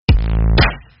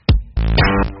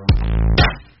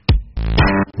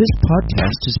This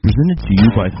podcast is presented to you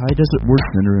by High Desert Word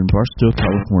Center in Barstow,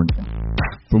 California.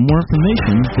 For more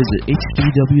information, visit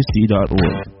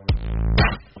hdwc.org.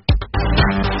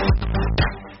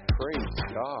 Praise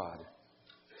God.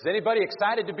 Is anybody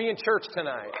excited to be in church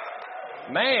tonight?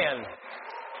 Man,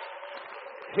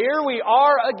 here we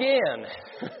are again.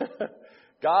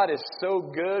 God is so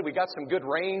good. We got some good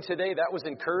rain today. That was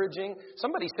encouraging.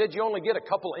 Somebody said you only get a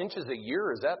couple inches a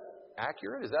year. Is that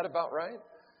accurate? Is that about right?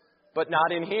 But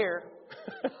not in here.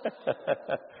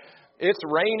 It's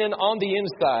raining on the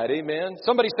inside. Amen.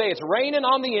 Somebody say it's raining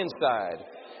on the inside.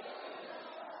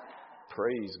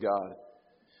 Praise God.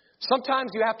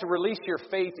 Sometimes you have to release your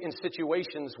faith in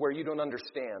situations where you don't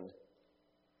understand.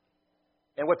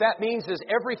 And what that means is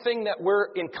everything that we're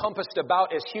encompassed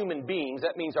about as human beings,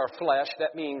 that means our flesh,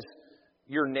 that means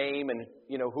your name and,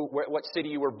 what city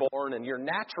you were born, and your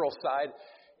natural side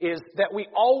is that we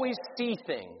always see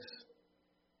things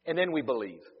and then we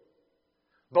believe.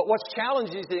 But what's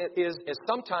challenging is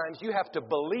sometimes you have to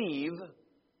believe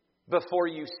before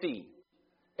you see.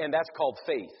 And that's called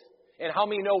faith. And how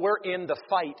many know we're in the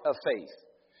fight of faith?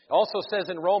 It also says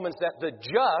in Romans that the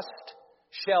just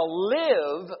shall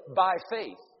live by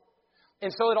faith.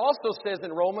 And so it also says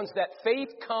in Romans that faith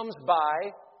comes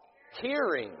by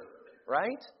hearing,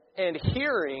 right? And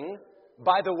hearing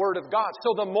by the Word of God.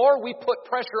 So the more we put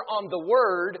pressure on the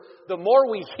Word, the more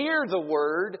we hear the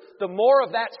Word, the more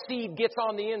of that seed gets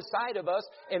on the inside of us,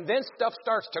 and then stuff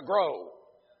starts to grow.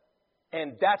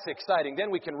 And that's exciting. Then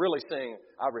we can really sing,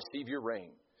 I receive your rain.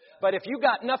 But if you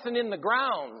got nothing in the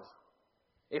ground,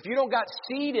 if you don't got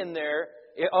seed in there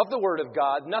of the Word of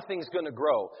God, nothing's going to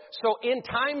grow. So in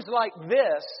times like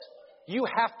this, you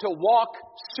have to walk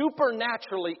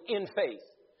supernaturally in faith.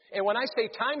 And when I say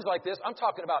times like this, I'm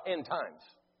talking about end times.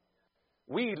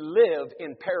 We live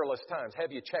in perilous times.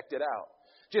 Have you checked it out?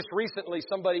 Just recently,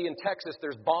 somebody in Texas,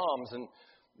 there's bombs and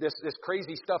this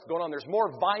crazy stuff going on. There's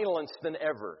more violence than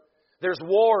ever. There's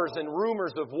wars and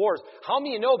rumors of wars. How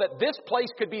many of you know that this place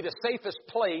could be the safest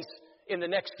place in the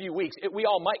next few weeks? We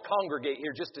all might congregate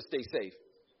here just to stay safe.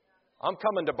 I'm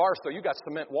coming to Barstow. You got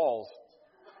cement walls.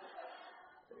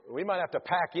 We might have to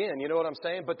pack in, you know what I'm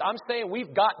saying? But I'm saying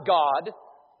we've got God.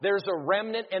 There's a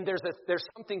remnant, and there's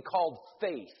something called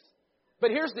faith. But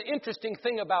here's the interesting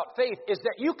thing about faith is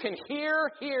that you can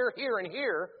hear, and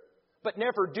hear, but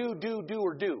never do,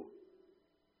 or do.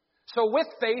 So with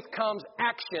faith comes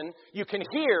action. You can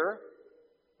hear,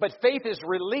 but faith is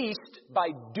released by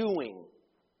doing.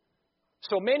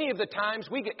 So many of the times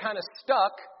we get kind of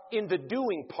stuck in the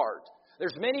doing part.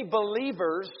 There's many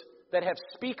believers that have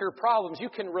speaker problems. You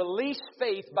can release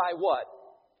faith by what?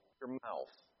 Your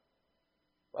mouth.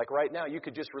 Like right now, you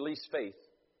could just release faith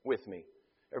with me.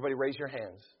 Everybody raise your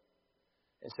hands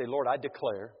and say, Lord, I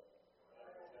declare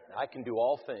I can do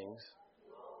all things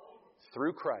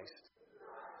through Christ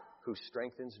who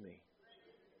strengthens me.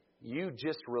 You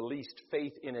just released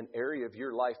faith in an area of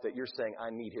your life that you're saying, I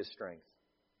need His strength.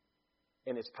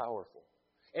 And it's powerful.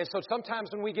 And so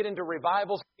sometimes when we get into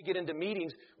revivals, we get into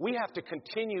meetings, we have to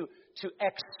continue to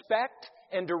expect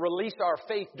and to release our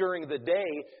faith during the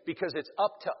day because it's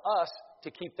up to us to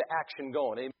keep the action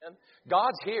going. Amen.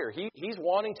 God's here. He's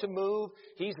wanting to move.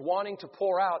 He's wanting to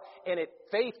pour out. And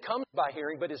faith comes by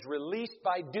hearing, but is released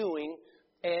by doing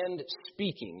and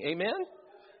speaking. Amen.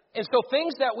 And so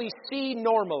things that we see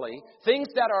normally, things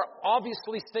that are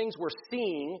obviously things we're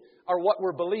seeing, are what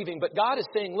we're believing. But God is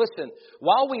saying, listen,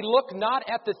 while we look not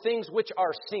at the things which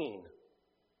are seen,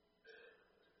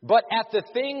 but at the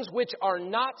things which are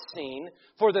not seen,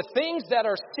 for the things that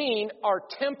are seen are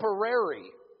temporary.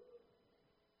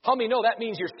 How many know that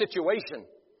means your situation?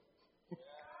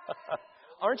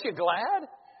 Aren't you glad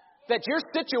that your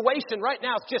situation right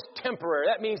now is just temporary?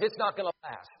 That means it's not going to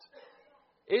last.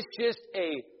 It's just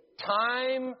a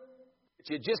time that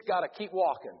you just got to keep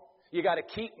walking. You got to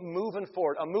keep moving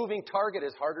forward. A moving target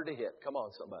is harder to hit. Come on,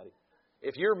 somebody.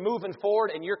 If you're moving forward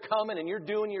and you're coming and you're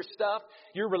doing your stuff,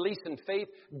 you're releasing faith,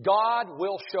 God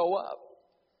will show up.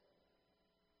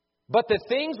 But the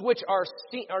things which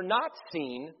are not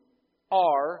seen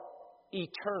are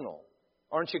eternal.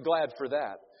 Aren't you glad for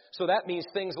that? So that means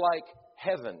things like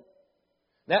heaven.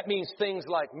 That means things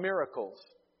like miracles.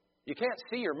 You can't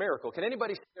see your miracle. Can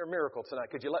anybody see their miracle tonight?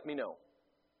 Could you let me know?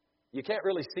 You can't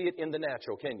really see it in the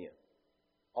natural, can you?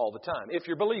 All the time, if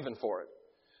you're believing for it.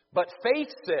 But faith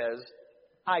says,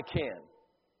 I can.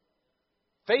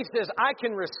 Faith says, I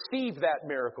can receive that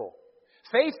miracle.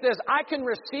 Faith says, I can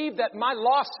receive that my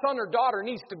lost son or daughter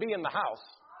needs to be in the house.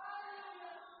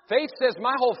 Faith says,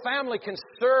 my whole family can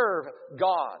serve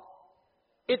God.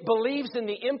 It believes in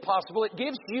the impossible. It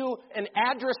gives you an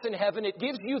address in heaven. It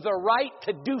gives you the right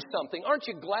to do something. Aren't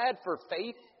you glad for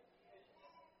faith?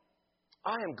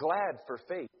 I am glad for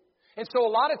faith. And so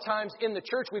a lot of times in the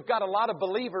church, we've got a lot of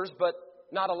believers, but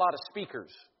not a lot of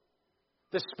speakers.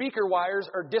 The speaker wires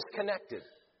are disconnected.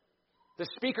 The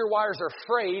speaker wires are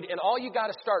frayed, and all you got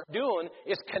to start doing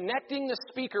is connecting the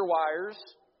speaker wires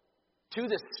to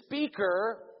the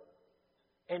speaker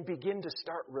and begin to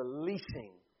start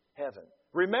releasing heaven.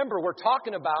 Remember, we're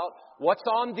talking about what's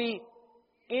on the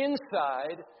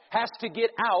inside has to get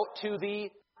out to the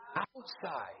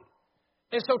outside.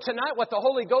 And so tonight what the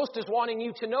Holy Ghost is wanting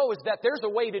you to know is that there's a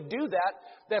way to do that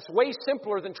that's way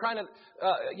simpler than trying to,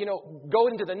 go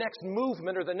into the next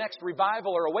movement or the next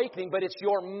revival or awakening, but it's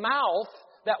your mouth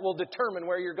that will determine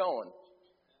where you're going.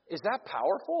 Is that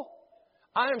powerful?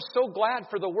 I am so glad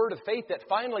for the word of faith that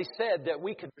finally said that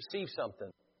we could receive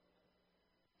something.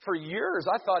 For years,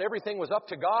 I thought everything was up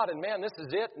to God, and man, this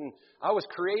is it, and I was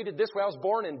created this way. I was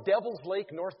born in Devil's Lake,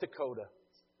 North Dakota.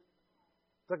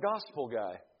 The gospel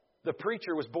guy. The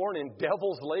preacher was born in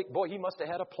Devil's Lake. Boy, he must have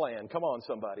had a plan. Come on,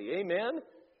 somebody. Amen?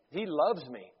 He loves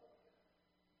me.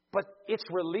 But it's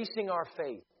releasing our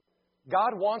faith.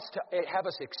 God wants to have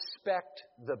us expect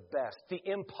the best, the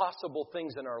impossible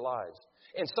things in our lives.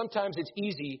 And sometimes it's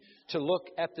easy to look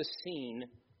at the seen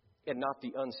and not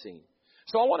the unseen.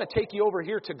 So I want to take you over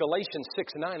here to Galatians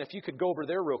 6:9. If you could go over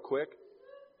there real quick.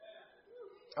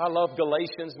 I love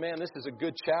Galatians. Man, this is a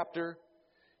good chapter.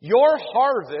 Your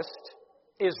harvest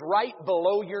is right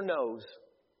below your nose.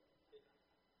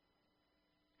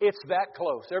 It's that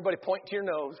close. Everybody point to your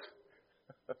nose.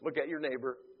 Look at your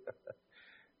neighbor.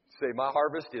 Say, my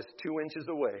harvest is 2 inches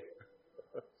away.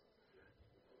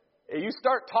 You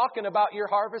start talking about your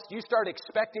harvest. You start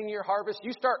expecting your harvest.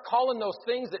 You start calling those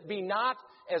things that be not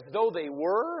as though they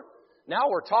were. Now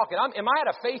we're talking. Am I at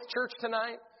a faith church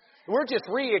tonight? We're just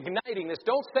reigniting this.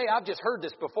 Don't say, I've just heard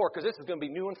this before, because this is going to be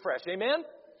new and fresh. Amen?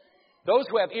 Those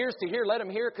who have ears to hear, let them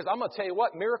hear, because I'm going to tell you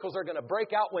what, miracles are going to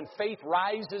break out when faith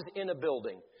rises in a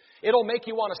building. It'll make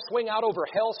you want to swing out over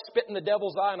hell, spit in the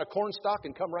devil's eye on a cornstalk,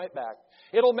 and come right back.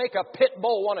 It'll make a pit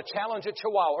bull want to challenge a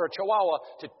chihuahua, or a chihuahua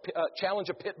to challenge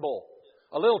a pit bull.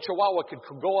 A little chihuahua could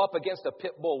go up against a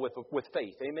pit bull with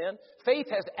faith. Amen? Faith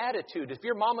has attitude. If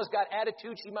your mama's got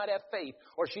attitude, she might have faith,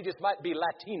 or she just might be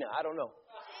Latina. I don't know.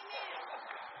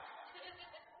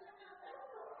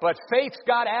 But faith's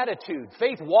got attitude.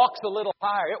 Faith walks a little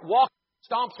higher. It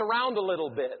stomps around a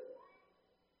little bit.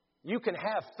 You can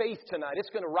have faith tonight. It's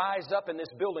going to rise up in this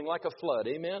building like a flood.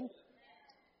 Amen?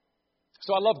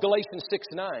 So I love Galatians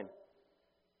 6:9.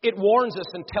 It warns us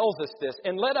and tells us this.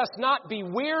 And let us not be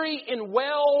weary in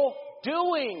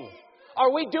well-doing.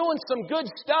 Are we doing some good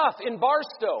stuff in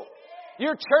Barstow?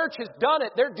 Your church has done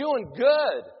it. They're doing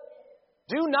good.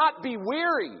 Do not be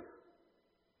weary.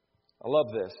 I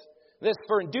love this. This,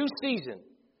 for in due season,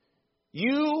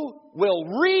 you will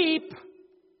reap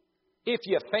if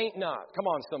you faint not. Come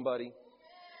on, somebody.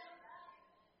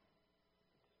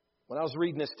 When I was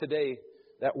reading this today,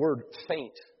 that word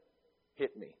faint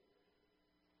hit me.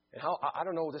 And I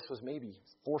don't know, this was maybe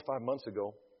 4 or 5 months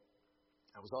ago.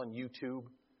 I was on YouTube,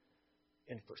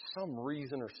 and for some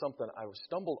reason or something, I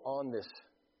stumbled on this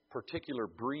particular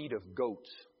breed of goats.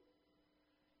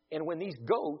 And when these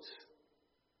goats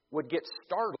would get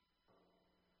startled,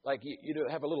 like you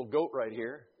have a little goat right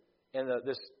here, and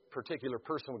this particular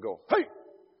person would go, hey!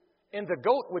 And the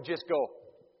goat would just go.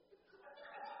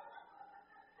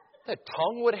 The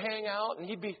tongue would hang out, and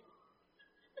he'd be.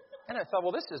 And I thought,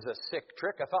 well, this is a sick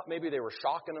trick. I thought maybe they were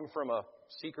shocking him from a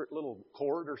secret little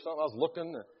cord or something. I was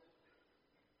looking.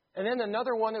 And then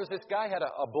another one, there was this guy had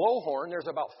a blowhorn. There's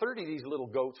about 30 of these little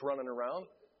goats running around.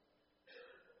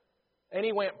 And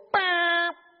he went,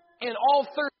 bam! And all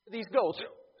 30 of these goats.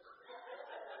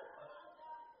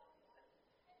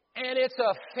 And it's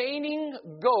a fainting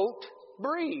goat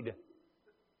breed.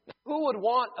 Who would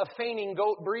want a fainting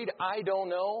goat breed? I don't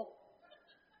know.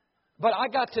 But I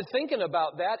got to thinking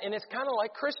about that, and it's kind of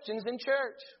like Christians in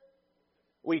church.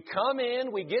 We come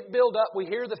in, we get built up, we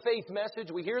hear the faith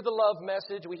message, we hear the love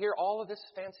message, we hear all of this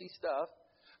fancy stuff.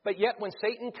 But yet when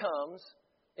Satan comes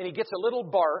and he gets a little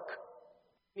bark,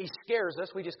 he scares us,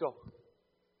 we just go.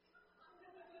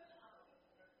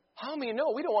 How many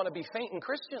know we don't want to be fainting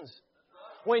Christians?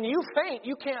 When you faint,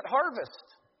 you can't harvest.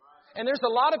 And there's a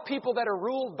lot of people that are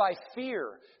ruled by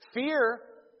fear. Fear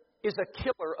is a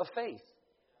killer of faith.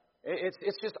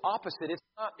 It's just opposite.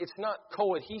 It's not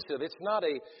coadhesive. It's not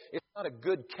a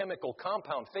good chemical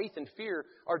compound. Faith and fear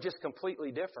are just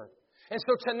completely different. And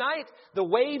so tonight, the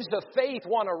waves of faith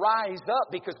want to rise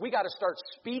up because we got to start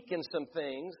speaking some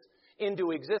things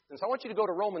into existence. I want you to go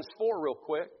to Romans 4 real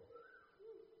quick.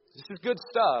 This is good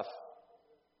stuff.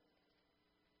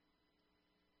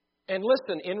 And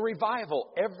listen, in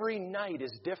revival, every night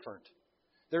is different.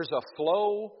 There's a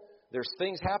flow. There's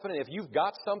things happening. If you've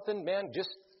got something, man, just,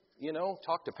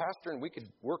 talk to Pastor and we could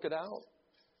work it out.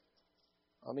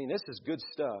 I mean, this is good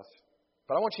stuff.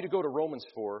 But I want you to go to Romans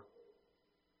 4.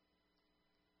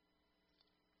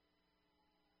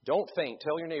 Don't faint.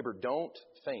 Tell your neighbor, don't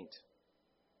faint.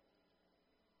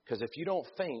 Because if you don't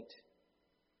faint,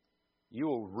 you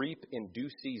will reap in due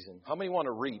season. How many want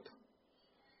to reap?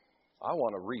 I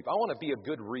want to reap. I want to be a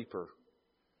good reaper.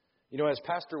 As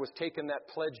Pastor was taking that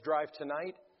pledge drive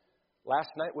tonight, last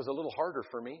night was a little harder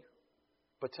for me.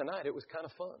 But tonight it was kind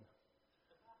of fun.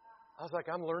 I was like,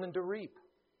 I'm learning to reap.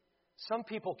 Some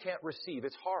people can't receive.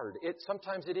 It's hard.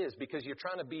 Sometimes it is because you're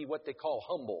trying to be what they call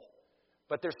humble.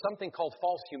 But there's something called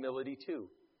false humility too.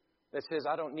 That says,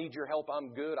 I don't need your help.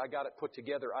 I'm good. I got it put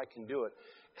together. I can do it.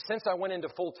 Since I went into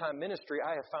full-time ministry,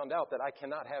 I have found out that I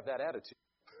cannot have that attitude.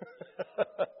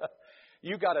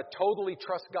 You got to totally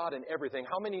trust God in everything.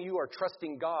 How many of you are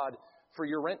trusting God for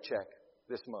your rent check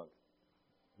this month?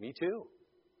 Me too.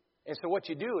 And so what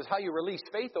you do is how you release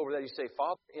faith over that. You say,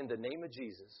 Father, in the name of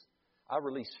Jesus, I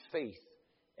release faith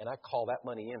and I call that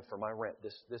money in for my rent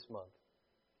this month.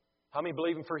 How many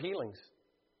believe in for healings?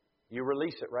 You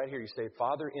release it right here. You say,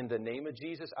 Father, in the name of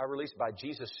Jesus, I release by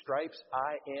Jesus' stripes,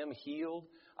 I am healed.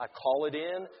 I call it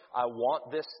in. I want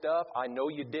this stuff. I know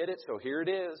you did it, so here it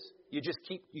is. You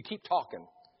keep talking.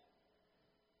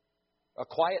 A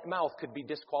quiet mouth could be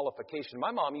disqualification.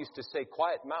 My mom used to say,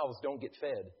 quiet mouths don't get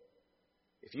fed.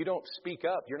 If you don't speak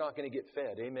up, you're not going to get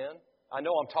fed. Amen? I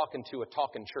know I'm talking to a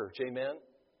talking church. Amen?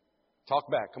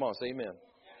 Talk back. Come on, say amen.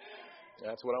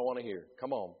 That's what I want to hear.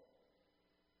 Come on.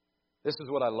 This is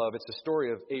what I love. It's the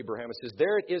story of Abraham. It says,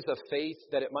 there it is of faith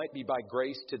that it might be by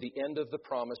grace to the end of the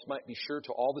promise, might be sure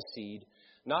to all the seed,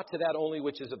 not to that only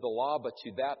which is of the law, but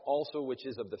to that also which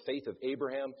is of the faith of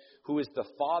Abraham, who is the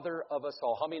father of us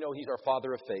all. How many know he's our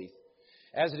father of faith?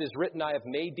 As it is written, I have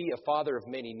made thee a father of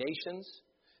many nations,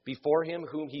 before him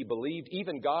whom he believed,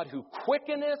 even God who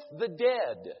quickeneth the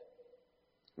dead.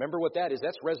 Remember what that is?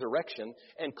 That's resurrection.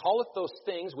 And calleth those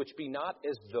things which be not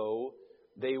as though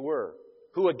they were.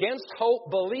 Who against hope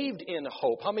believed in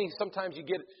hope. How many sometimes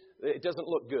it doesn't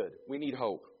look good. We need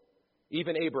hope.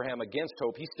 Even Abraham against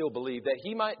hope, he still believed that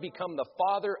he might become the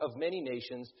father of many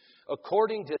nations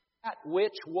according to that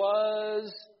which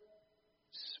was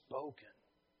spoken.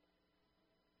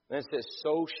 And it says,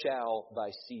 so shall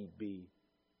thy seed be.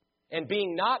 And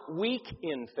being not weak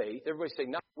in faith, everybody say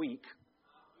not weak.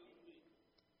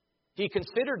 He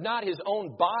considered not his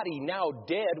own body now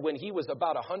dead when he was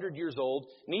about 100 years old,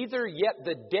 neither yet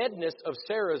the deadness of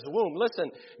Sarah's womb. Listen,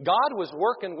 God was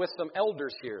working with some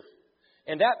elders here.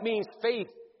 And that means faith,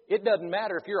 it doesn't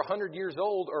matter if you're 100 years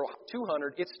old or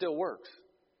 200, it still works.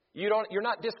 You're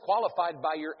not disqualified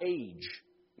by your age.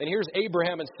 And here's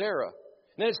Abraham and Sarah.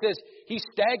 And then it says, he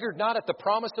staggered not at the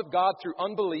promise of God through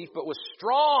unbelief, but was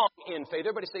strong in faith.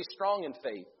 Everybody say strong in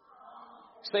faith.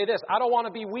 Say this, I don't want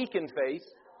to be weak in faith.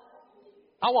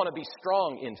 I want to be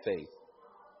strong in faith.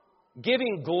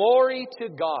 Giving glory to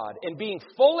God and being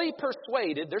fully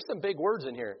persuaded. There's some big words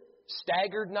in here.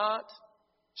 Staggered not,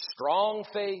 strong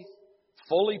faith,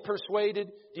 fully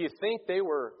persuaded. Do you think they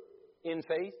were in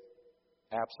faith?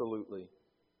 Absolutely.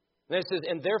 And it says,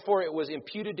 and therefore it was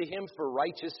imputed to him for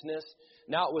righteousness.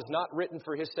 Now it was not written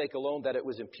for his sake alone that it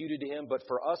was imputed to him, but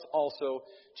for us also.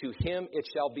 To him it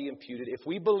shall be imputed. If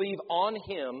we believe on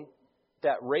him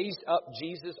that raised up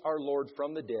Jesus our Lord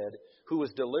from the dead, who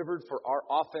was delivered for our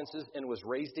offenses and was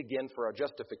raised again for our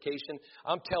justification.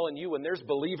 I'm telling you, when there's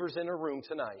believers in a room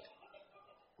tonight,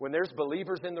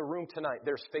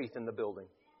 there's faith in the building.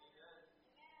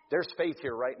 There's faith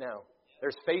here right now.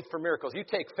 There's faith for miracles. You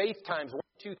take faith times 1,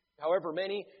 2, however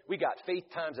many, we got faith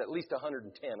times at least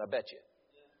 110, I bet you.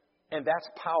 And that's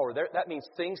power. That means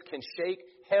things can shake,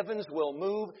 heavens will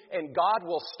move, and God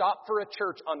will stop for a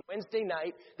church on Wednesday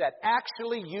night that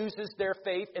actually uses their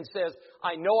faith and says,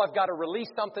 I know I've got to release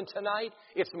something tonight.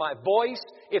 It's my voice,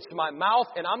 it's my mouth,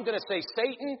 and I'm going to say,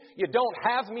 Satan, you don't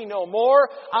have me no more.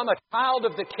 I'm a child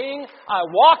of the King. I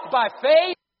walk by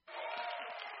faith,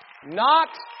 not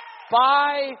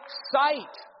by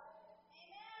sight.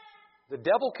 The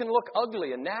devil can look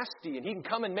ugly and nasty, and he can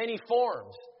come in many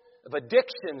forms. Of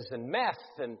addictions and meth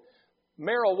and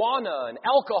marijuana and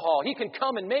alcohol. He can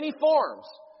come in many forms.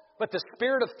 But the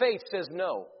spirit of faith says,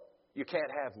 no, you can't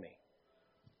have me.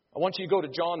 I want you to go to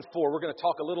John 4. We're going to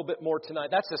talk a little bit more tonight.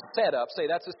 That's a setup. Say,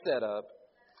 that's a setup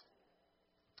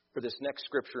for this next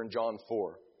scripture in John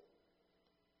 4.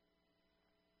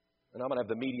 And I'm going to have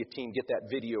the media team get that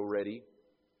video ready.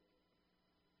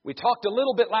 We talked a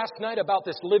little bit last night about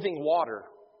this living water,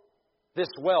 this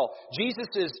well. Jesus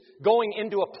is going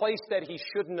into a place that he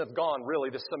shouldn't have gone, really.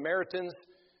 The Samaritans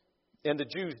and the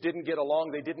Jews didn't get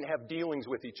along. They didn't have dealings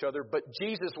with each other. But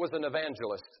Jesus was an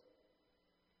evangelist.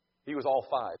 He was all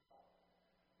five.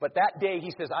 But that day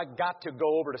he says, I got to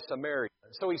go over to Samaria.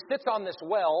 So he sits on this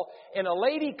well, and a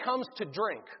lady comes to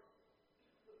drink.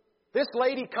 This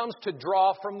lady comes to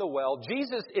draw from the well.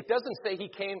 Jesus, it doesn't say he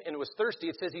came and was thirsty.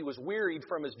 It says he was wearied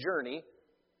from his journey.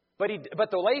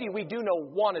 But the lady, we do know,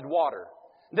 wanted water.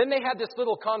 Then they had this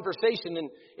little conversation, and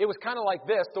it was kind of like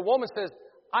this. The woman says,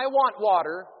 I want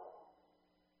water.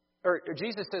 Or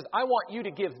Jesus says, I want you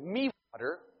to give me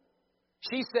water.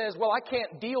 She says, well, I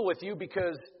can't deal with you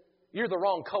because you're the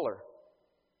wrong color.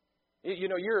 You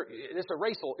know, it's a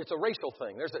racial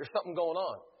thing. There's something going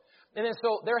on. And then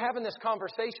so they're having this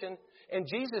conversation, and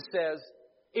Jesus says,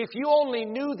 if you only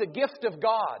knew the gift of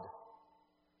God,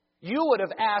 you would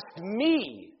have asked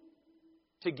me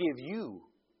to give you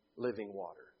living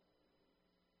water.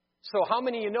 So how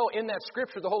many of you know in that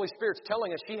scripture the Holy Spirit's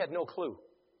telling us she had no clue?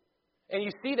 And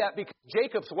you see that because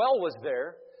Jacob's well was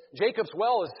there. Jacob's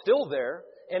well is still there,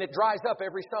 and it dries up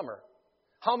every summer.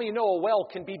 How many of you know a well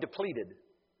can be depleted?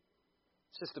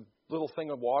 It's just a little thing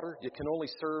of water. It can only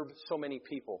serve so many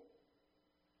people.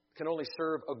 It can only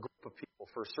serve a group of people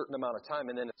for a certain amount of time,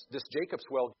 and then this Jacob's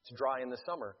well gets dry in the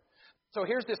summer. So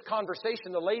here's this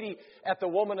conversation. The lady at the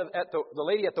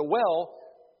well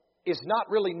is not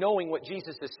really knowing what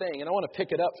Jesus is saying. And I want to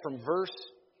pick it up from verse,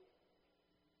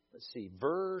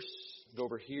 go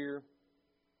over here.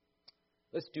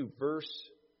 Let's do verse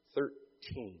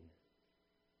 13.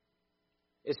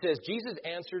 It says, Jesus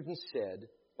answered and said,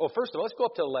 first of all, let's go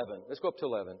up to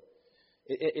 11.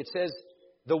 It says,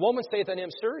 the woman saith unto him,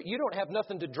 Sir, you don't have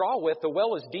nothing to draw with. The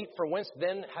well is deep. From whence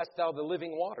then hast thou the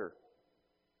living water?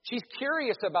 She's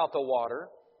curious about the water,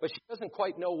 but she doesn't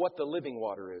quite know what the living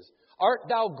water is. Art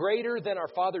thou greater than our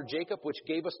father Jacob, which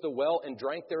gave us the well and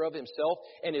drank thereof himself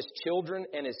and his children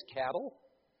and his cattle?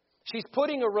 She's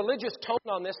putting a religious tone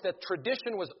on this, that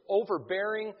tradition was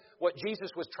overbearing what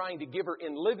Jesus was trying to give her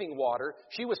in living water.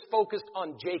 She was focused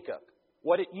on Jacob,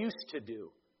 what it used to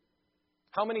do.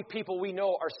 How many people we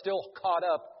know are still caught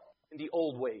up in the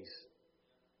old ways?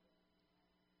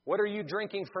 What are you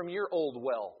drinking from your old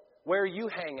well? Where are you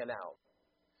hanging out?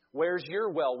 Where's your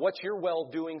well? What's your well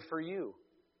doing for you?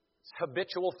 It's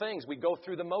habitual things. We go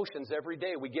through the motions every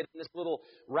day. We get in this little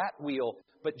rat wheel.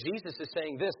 But Jesus is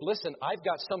saying this, listen, I've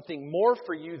got something more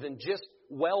for you than just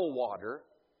well water.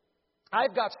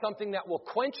 I've got something that will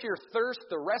quench your thirst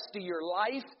the rest of your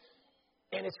life,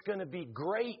 and it's going to be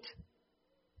great.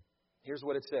 Here's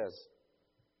what it says.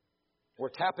 We're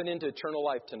tapping into eternal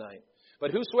life tonight.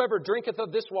 But whosoever drinketh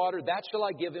of this water, that shall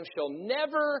I give him, shall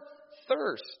never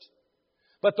thirst.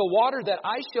 But the water that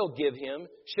I shall give him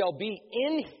shall be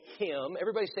in him.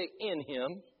 Everybody say in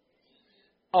him.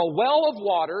 A well of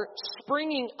water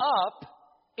springing up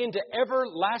into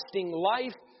everlasting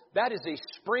life. That is a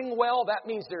spring well. That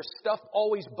means there's stuff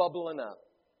always bubbling up.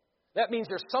 That means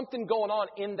there's something going on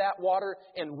in that water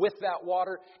and with that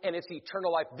water, and it's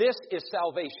eternal life. This is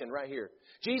salvation right here.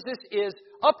 Jesus is,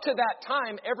 up to that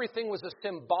time, everything was a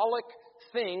symbolic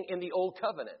thing in the old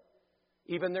covenant.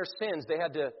 Even their sins, they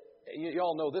had to, you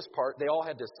all know this part, they all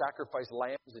had to sacrifice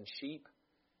lambs and sheep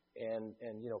and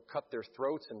cut their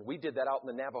throats. And we did that out in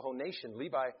the Navajo Nation.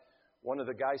 Levi, one of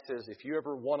the guys says, if you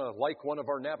ever want to like one of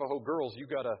our Navajo girls, you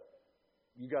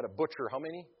gotta butcher how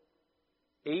many?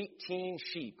 18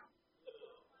 sheep.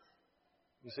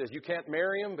 He says, you can't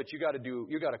marry them, but you got to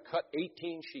cut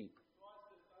 18 sheep.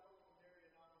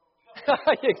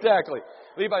 Exactly.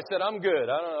 Levi said, I'm good.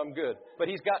 I'm good. But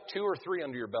he's got 2 or 3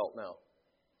 under your belt now.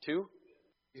 2?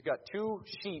 He's got 2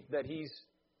 sheep that he's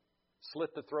slit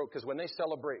the throat. Because when they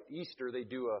celebrate Easter, they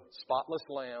do a spotless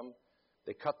lamb.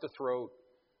 They cut the throat.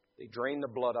 They drain the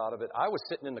blood out of it. I was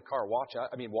sitting in the car watching.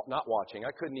 Not watching.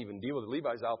 I couldn't even deal with it.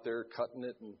 Levi's out there cutting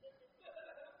it and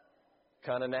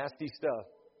kind of nasty stuff.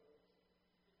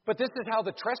 But this is how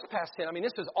the trespass sin.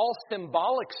 This is all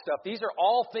symbolic stuff. These are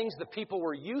all things that people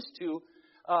were used to.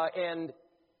 And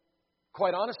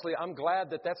quite honestly, I'm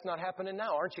glad that that's not happening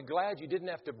now. Aren't you glad you didn't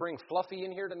have to bring Fluffy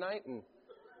in here tonight? And,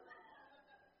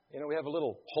 we have a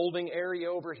little holding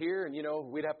area over here. And,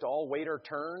 we'd have to all wait our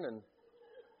turn and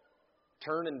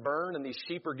turn and burn. And these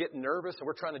sheep are getting nervous. And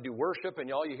we're trying to do worship.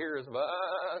 And all you hear is,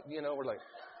 we're like,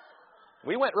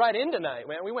 we went right in tonight,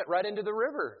 man. We went right into the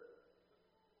river.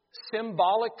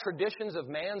 Symbolic traditions of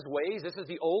man's ways. This is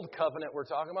the old covenant we're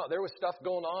talking about. There was stuff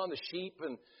going on, the sheep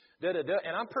and da-da-da.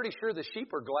 And I'm pretty sure the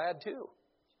sheep are glad too.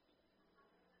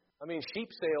 Sheep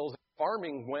sales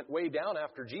farming went way down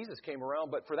after Jesus came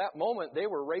around, but for that moment, they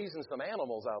were raising some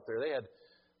animals out there. They had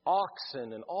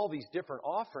oxen and all these different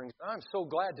offerings. I'm so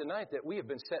glad tonight that we have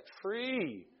been set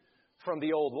free from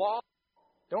the old law.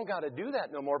 Don't got to do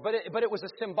that no more. But it was a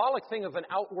symbolic thing of an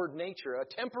outward nature, a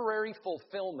temporary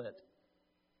fulfillment.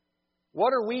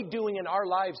 What are we doing in our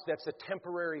lives that's a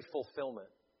temporary fulfillment?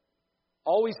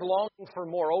 Always longing for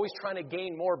more, always trying to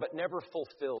gain more, but never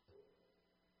fulfilled.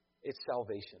 It's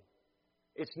salvation.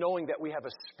 It's knowing that we have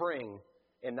a spring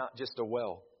and not just a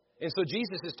well. And so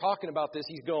Jesus is talking about this.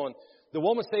 He's going, the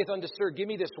woman saith unto Sir, give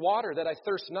me this water that I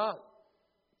thirst not,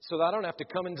 so that I don't have to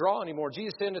come and draw anymore.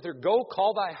 Jesus said unto her, go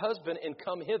call thy husband and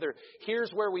come hither.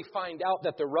 Here's where we find out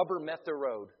that the rubber met the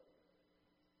road.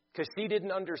 Because she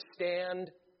didn't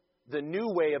understand the new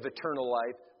way of eternal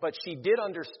life, but she did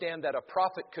understand that a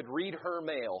prophet could read her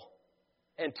mail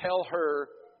and tell her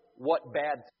what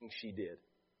bad thing she did.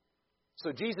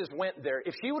 So Jesus went there.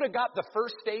 If she would have got the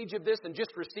first stage of this and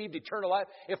just received eternal life,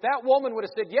 if that woman would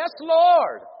have said, yes,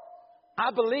 Lord,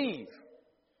 I believe,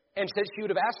 and said she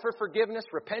would have asked for forgiveness,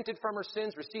 repented from her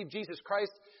sins, received Jesus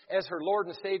Christ as her Lord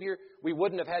and Savior, we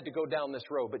wouldn't have had to go down this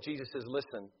road. But Jesus says,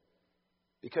 listen,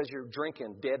 because you're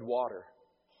drinking dead water,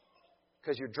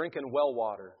 because you're drinking well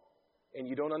water, and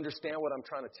you don't understand what I'm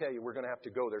trying to tell you, we're going to have to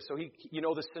go there. So you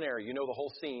know the scenario, you know the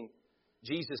whole scene.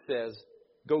 Jesus says,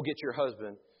 go get your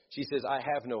husband. She says, I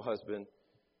have no husband.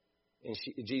 And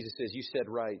Jesus says, you said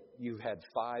right. You've had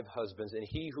 5 husbands, and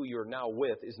he who you're now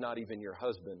with is not even your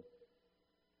husband.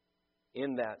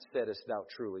 In that saidest thou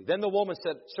truly. Then the woman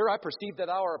said, Sir, I perceive that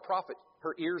thou art a prophet.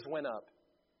 Her ears went up.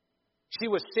 She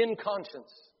was sin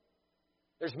conscious.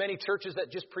 There's many churches that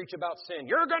just preach about sin.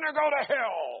 You're going to go to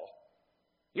hell.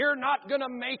 You're not going to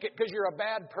make it because you're a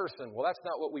bad person. Well, that's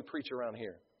not what we preach around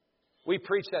here. We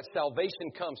preach that salvation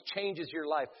comes, changes your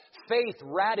life. Faith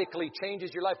radically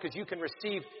changes your life because you can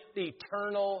receive the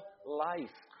eternal life.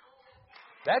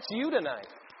 That's you tonight.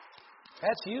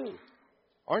 That's you.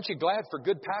 Aren't you glad for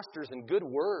good pastors and good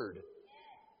word?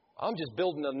 I'm just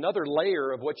building another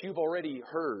layer of what you've already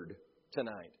heard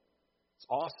tonight. It's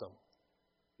awesome.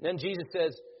 And then Jesus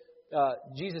says,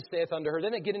 Jesus saith unto her,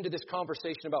 then they get into this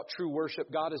conversation about true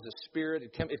worship. God is a spirit.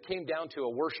 It came down to a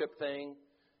worship thing.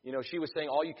 You know, she was saying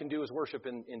all you can do is worship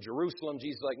in Jerusalem.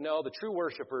 Jesus is like, no, the true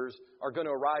worshipers are going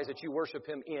to arise that you worship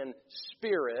Him in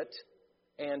spirit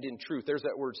and in truth. There's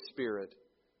that word spirit.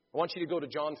 I want you to go to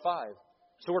John 5.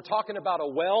 So we're talking about a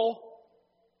well,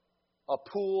 a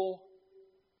pool,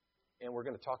 and we're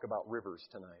going to talk about rivers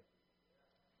tonight.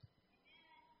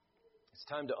 It's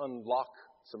time to unlock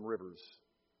some rivers.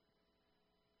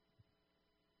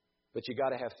 But you got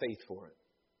to have faith for it.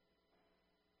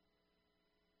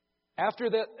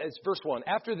 After that, it's verse 1.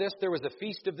 After this, there was a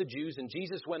feast of the Jews, and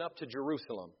Jesus went up to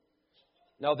Jerusalem.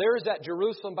 Now there is at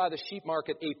Jerusalem by the sheep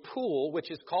market a pool,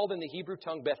 which is called in the Hebrew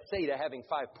tongue Bethsaida, having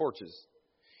 5 porches.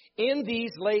 In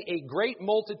these lay a great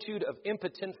multitude of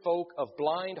impotent folk, of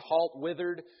blind, halt,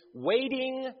 withered,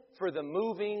 waiting for the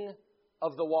moving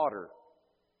of the water.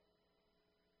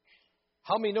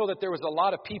 How many know that there was a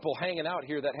lot of people hanging out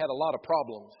here that had a lot of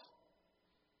problems?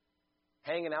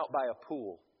 Hanging out by a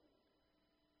pool.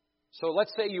 So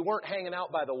let's say you weren't hanging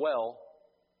out by the well,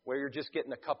 where you're just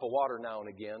getting a cup of water now and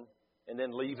again, and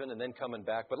then leaving and then coming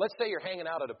back. But let's say you're hanging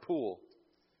out at a pool.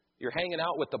 You're hanging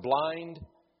out with the blind,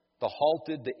 the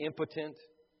halted, the impotent,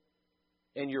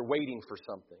 and you're waiting for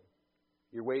something.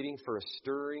 You're waiting for a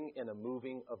stirring and a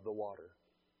moving of the water.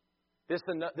 This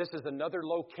is another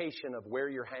location of where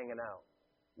you're hanging out.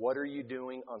 What are you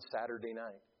doing on Saturday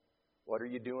night? What are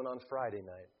you doing on Friday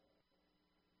night?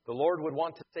 The Lord would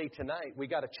want to say tonight, we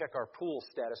got to check our pool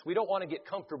status. We don't want to get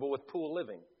comfortable with pool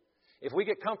living. If we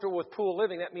get comfortable with pool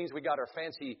living, that means we got our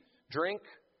fancy drink,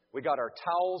 we got our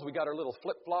towels, we got our little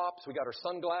flip-flops, we got our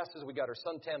sunglasses, we got our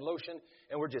suntan lotion,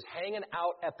 and we're just hanging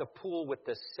out at the pool with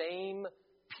the same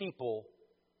people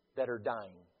that are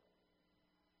dying.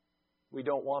 We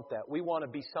don't want that. We want to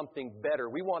be something better.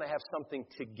 We want to have something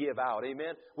to give out.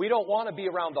 Amen? We don't want to be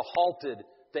around the halted,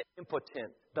 the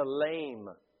impotent, the lame.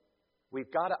 We've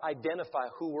got to identify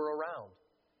who we're around.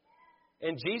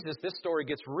 And Jesus, this story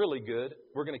gets really good.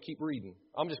 We're going to keep reading.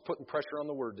 I'm just putting pressure on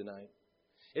the word tonight.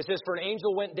 It says, for an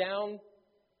angel went down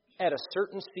at a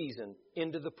certain season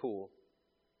into the pool.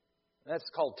 That's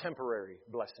called temporary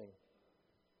blessing.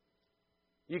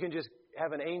 You can just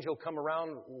have an angel come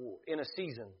around in a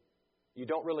season. You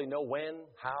don't really know when,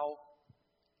 how.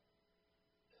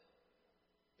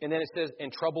 And then it says,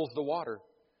 and troubles the water.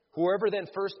 Whoever then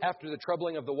first, after the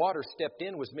troubling of the water, stepped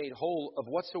in was made whole of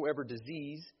whatsoever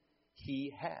disease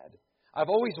he had. I've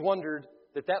always wondered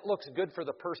that looks good for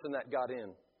the person that got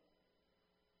in.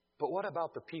 But what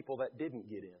about the people that didn't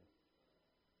get in?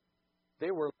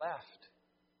 They were left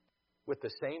with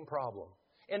the same problem.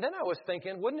 And then I was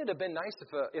thinking, wouldn't it have been nice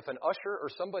if an usher or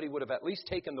somebody would have at least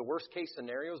taken the worst case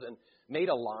scenarios and made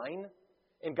a line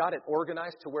and got it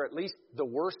organized to where at least the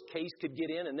worst case could get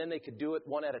in and then they could do it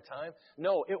one at a time?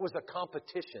 No, it was a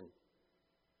competition.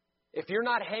 If you're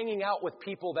not hanging out with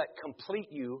people that complete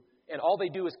you and all they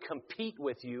do is compete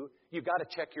with you, you've got to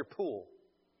check your pool.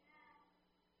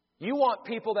 You want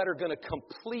people that are going to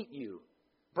complete you.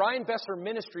 Brian Besser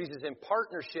Ministries is in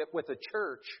partnership with a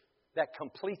church that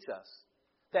completes us,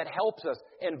 that helps us,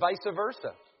 and vice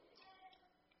versa.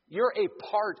 You're a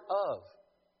part of.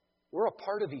 We're a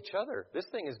part of each other. This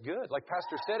thing is good. Like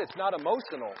Pastor said, it's not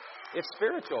emotional. It's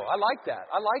spiritual. I like that.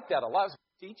 I like that a lot of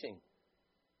teaching.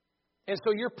 And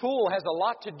so your pool has a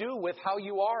lot to do with how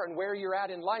you are and where you're at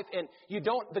in life. And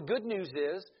the good news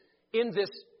is, in this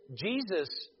Jesus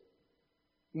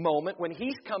moment, when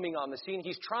He's coming on the scene,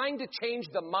 He's trying to change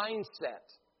the mindset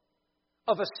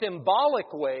of a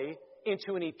symbolic way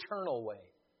into an eternal way.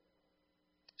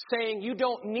 Saying you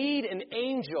don't need an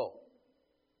angel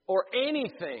or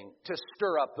anything to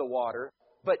stir up the water,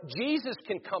 but Jesus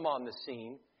can come on the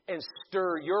scene and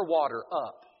stir your water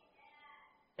up.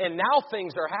 And now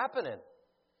things are happening.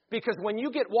 Because when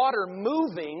you get water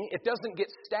moving, it doesn't get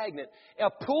stagnant. A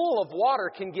pool of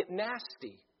water can get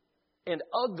nasty and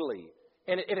ugly,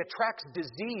 and it attracts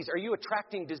disease. Are you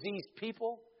attracting diseased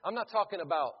people? I'm not talking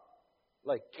about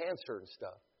like cancer and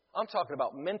stuff. I'm talking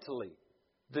about mentally,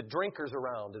 the drinkers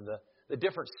around and the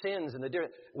different sins and the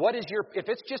different. If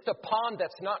it's just a pond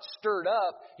that's not stirred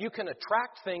up, you can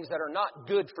attract things that are not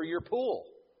good for your pool.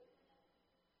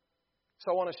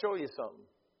 So I want to show you something.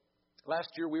 Last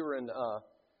year we were in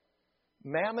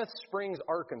Mammoth Springs,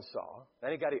 Arkansas.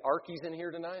 Got any Arkies in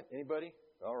here tonight? Anybody?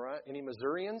 All right. Any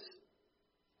Missourians?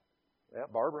 Yeah,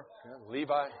 Barbara. Yeah,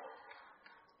 Levi.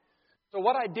 So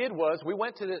what I did was, we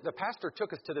went to the pastor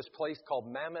took us to this place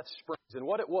called Mammoth Springs. And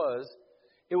what it was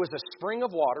a spring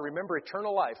of water. Remember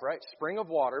eternal life, right? Spring of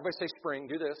water. Everybody say spring.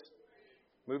 Do this.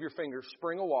 Move your fingers.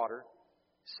 Spring of water.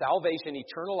 Salvation,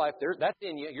 eternal life. That's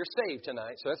in you. You're saved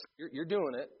tonight. So you're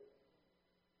doing it.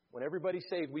 When everybody's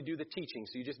saved, we do the teaching.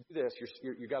 So you just do this.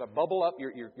 You got to bubble up.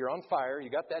 You're on fire. You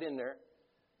got that in there.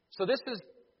 So this is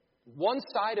one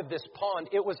side of this pond.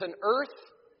 It was an earth.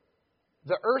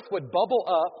 The earth would bubble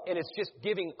up, and it's just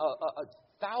giving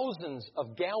thousands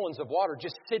of gallons of water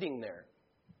just sitting there.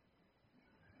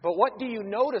 But what do you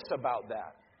notice about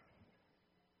that?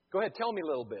 Go ahead, tell me a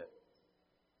little bit.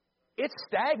 It's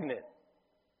stagnant.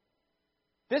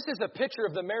 This is a picture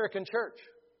of the American church.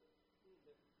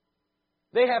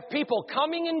 They have people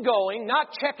coming and going, not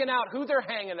checking out who they're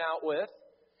hanging out with,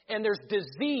 and there's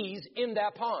disease in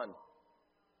that pond.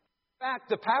 In fact,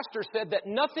 the pastor said that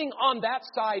nothing on that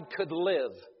side could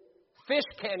live. Fish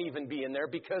can't even be in there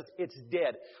because it's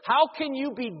dead. How can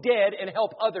you be dead and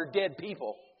help other dead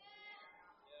people?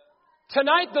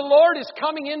 Tonight the Lord is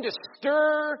coming in to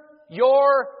stir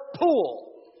your pool.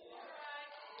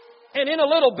 And in a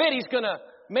little bit He's going to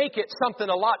make it something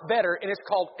a lot better, and it's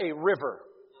called a river.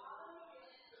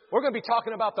 We're going to be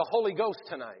talking about the Holy Ghost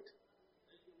tonight.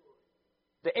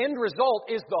 The end result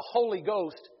is the Holy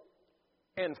Ghost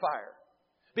and fire.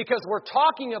 Because we're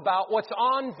talking about what's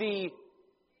on the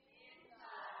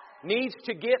needs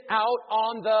to get out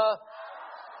on the.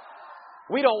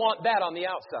 We don't want that on the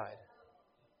outside.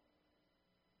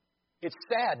 It's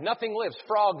sad. Nothing lives.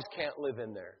 Frogs can't live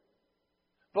in there.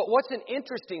 But what's an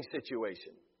interesting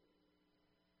situation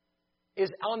is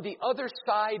on the other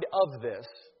side of this,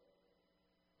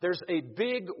 there's a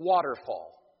big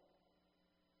waterfall.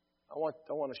 I want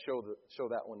to show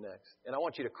that one next. And I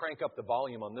want you to crank up the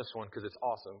volume on this one because it's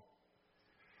awesome.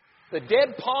 The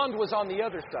dead pond was on the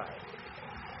other side.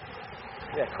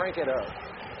 Yeah, crank it up.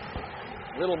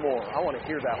 A little more. I want to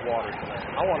hear that water tonight.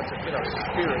 I want it to hit our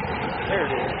spirit. There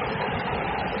it is.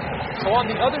 So on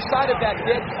the other side of that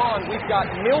dead pond, we've got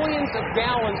millions of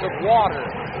gallons of water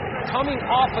coming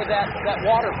off of that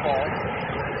waterfall.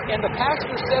 And the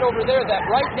pastor said over there that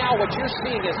right now what you're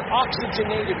seeing is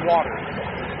oxygenated water.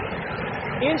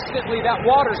 Instantly that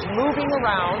water's moving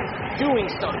around, doing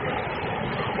something.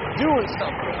 Doing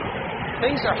something.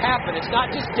 Things are happening. It's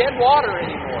not just dead water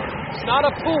anymore. It's not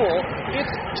a pool.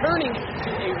 It's turning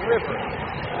into a river.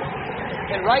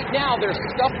 And right now there's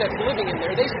stuff that's living in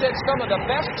there. They said some of the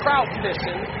best trout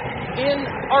fishing in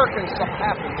Arkansas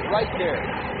happens right there.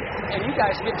 And you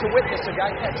guys get to witness a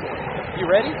guy catch one. You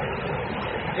ready?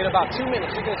 In about 2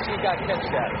 minutes, you're going to see a guy catch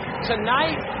that.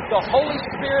 Tonight, the Holy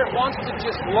Spirit wants to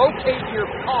just locate your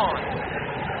pond.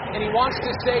 And He wants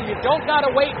to say, you don't got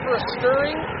to wait for a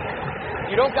stirring.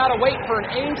 You don't got to wait for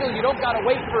an angel. You don't got to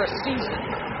wait for a season.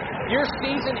 Your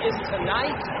season is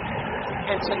tonight.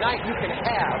 And tonight you can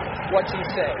have what you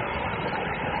say.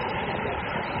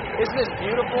 Isn't this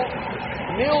beautiful?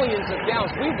 Millions of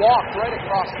gallons. We walked right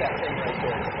across that thing right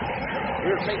there.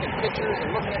 We were taking pictures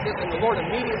and looking at this, and the Lord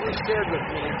immediately shared with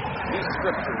me these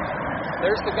scriptures.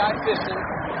 There's the guy fishing.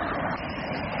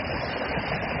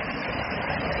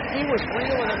 He was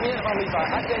reeling them in, huh, Levi?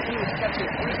 I bet he was catching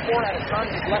 3, 4 at a time,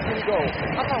 just letting them go.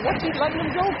 I thought, what's he letting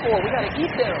them go for? We got to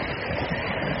eat them.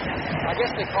 I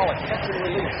guess they call it catch and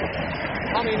release.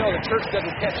 How many know the church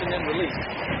doesn't catch and then release?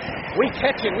 We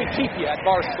catch and we keep you at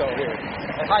Barstow here,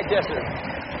 at High Desert.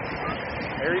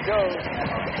 There he goes.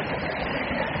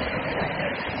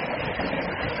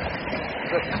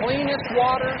 The cleanest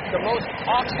water, the most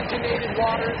oxygenated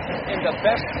water, and the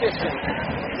best fishing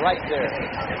right there.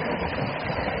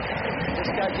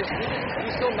 This guy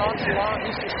he's so nonchalant.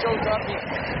 He just shows up.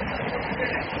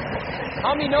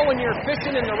 How many know when you're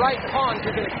fishing in the right pond,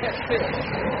 you're going to catch fish?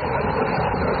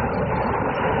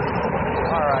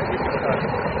 All right, you can start.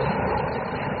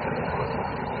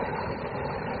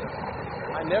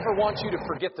 I never want you to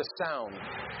forget the sound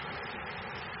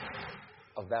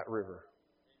of that river.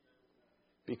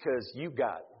 Because you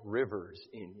got rivers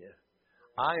in you.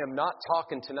 I am not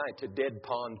talking tonight to dead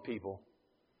pond people.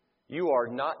 You are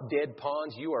not dead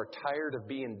ponds. You are tired of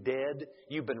being dead.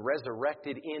 You've been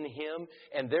resurrected in Him.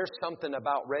 And there's something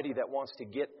about ready that wants to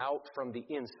get out from the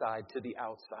inside to the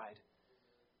outside.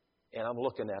 And I'm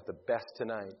looking at the best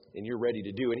tonight. And you're ready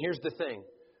to do. And here's the thing.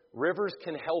 Rivers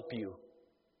can help you.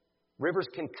 Rivers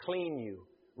can clean you.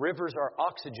 Rivers are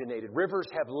oxygenated. Rivers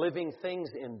have living things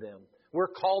in them. We're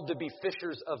called to be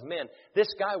fishers of men. This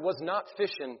guy was not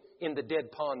fishing in the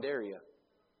dead pond area.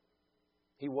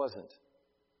 He wasn't.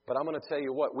 But I'm going to tell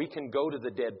you what, we can go to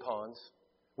the dead ponds.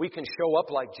 We can show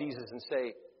up like Jesus and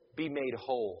say, be made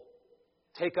whole.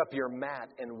 Take up your mat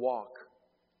and walk.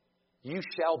 You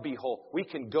shall be whole. We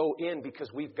can go in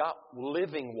because we've got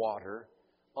living water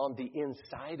on the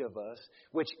inside of us,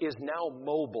 which is now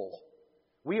mobile.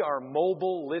 We are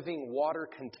mobile living water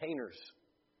containers.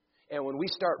 And when we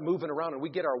start moving around and we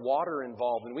get our water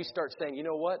involved and we start saying, you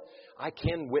know what, I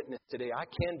can witness today. I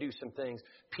can do some things.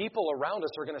 People around us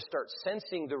are going to start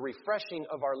sensing the refreshing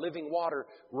of our living water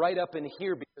right up in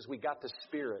here because we got the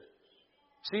Spirit.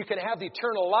 So you can have the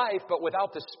eternal life, but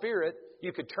without the Spirit,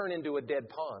 you could turn into a dead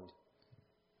pond.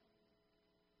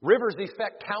 Rivers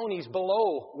affect counties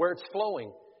below where it's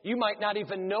flowing. You might not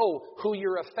even know who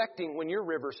you're affecting when your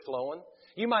river's flowing.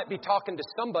 You might be talking to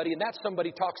somebody, and that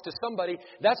somebody talks to somebody,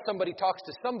 that somebody talks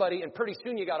to somebody, and pretty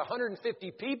soon you got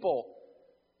 150 people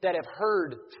that have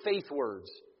heard faith words,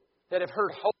 that have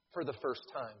heard hope for the first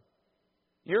time.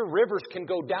 Your rivers can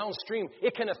go downstream.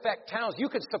 It can affect towns. You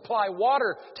could supply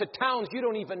water to towns you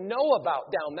don't even know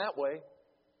about down that way.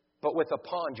 But with a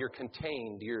pond, you're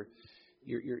contained. You're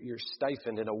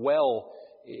stifled. In a well,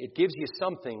 it gives you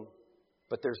something,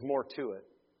 but there's more to it.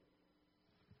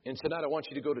 And tonight I want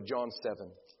you to go to John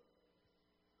 7.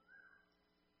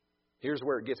 Here's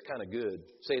where it gets kind of good.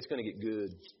 Say it's going to get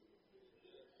good.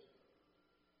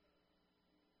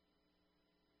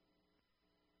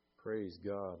 Praise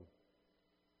God.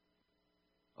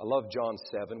 I love John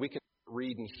 7. We can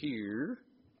read in here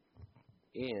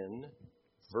in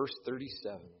verse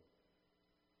 37.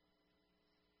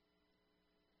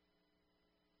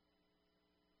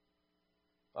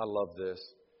 I love this.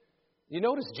 You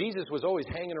notice Jesus was always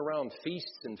hanging around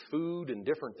feasts and food and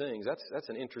different things. That's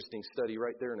an interesting study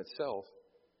right there in itself.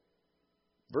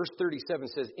 Verse 37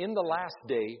 says, in the last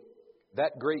day,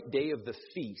 that great day of the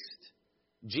feast,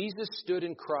 Jesus stood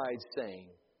and cried, saying,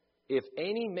 if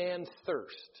any man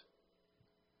thirst,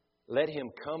 let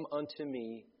him come unto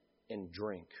me and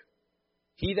drink.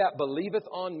 He that believeth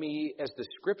on me, as the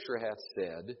Scripture hath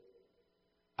said,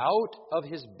 out of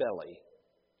his belly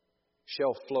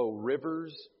shall flow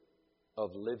rivers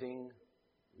of living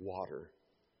water.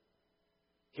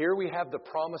 Here we have the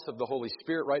promise of the Holy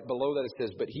Spirit. Right below that it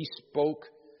says, but he spoke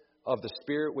of the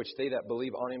Spirit which they that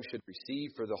believe on him should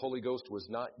receive, for the Holy Ghost was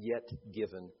not yet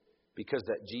given, because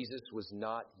that Jesus was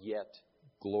not yet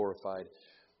glorified.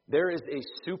 There is a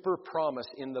super promise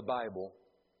in the Bible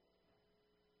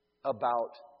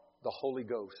about the Holy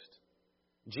Ghost.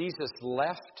 Jesus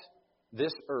left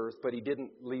this earth, but he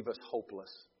didn't leave us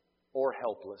hopeless or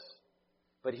helpless.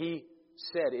 But he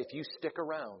said, if you stick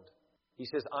around, he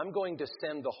says, I'm going to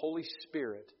send the Holy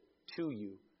Spirit to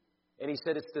you. And he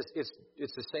said, it's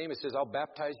the same. It says, I'll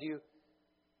baptize you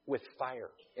with fire.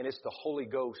 And it's the Holy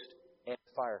Ghost and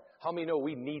fire. How many know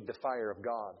we need the fire of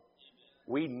God?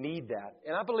 We need that.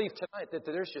 And I believe tonight that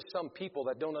there's just some people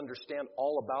that don't understand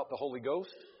all about the Holy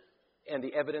Ghost and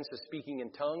the evidence of speaking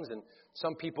in tongues. And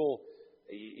some people,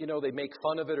 they make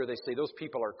fun of it, or they say those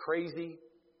people are crazy.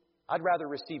 I'd rather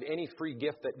receive any free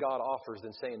gift that God offers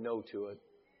than saying no to it.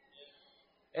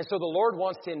 And so the Lord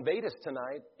wants to invade us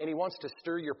tonight, and He wants to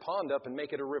stir your pond up and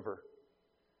make it a river.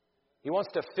 He wants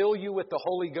to fill you with the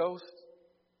Holy Ghost.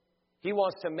 He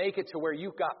wants to make it to where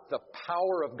you've got the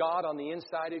power of God on the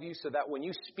inside of you so that when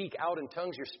you speak out in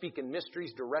tongues, you're speaking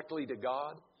mysteries directly to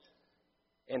God.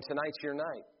 And tonight's your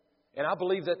night. And I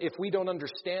believe that if we don't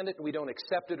understand it, we don't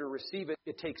accept it or receive it,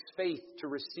 it takes faith to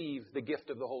receive the gift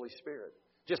of the Holy Spirit.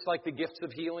 Just like the gifts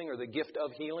of healing or the gift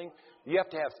of healing, you have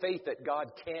to have faith that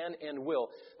God can and will.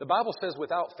 The Bible says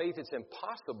without faith it's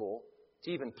impossible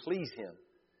to even please Him.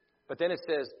 But then it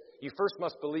says you first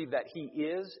must believe that He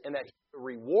is and that He's the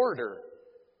rewarder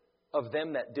of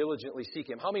them that diligently seek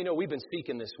Him. How many know we've been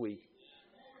seeking this week?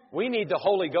 We need the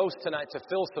Holy Ghost tonight to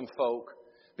fill some folk.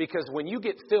 Because when you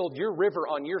get filled, your river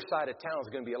on your side of town is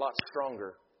going to be a lot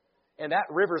stronger. And that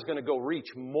river is going to go reach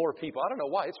more people. I don't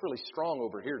know why. It's really strong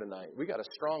over here tonight. We got a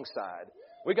strong side.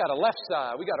 We got a left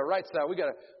side. We got a right side.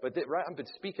 I've been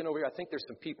speaking over here. I think there's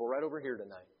some people right over here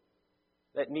tonight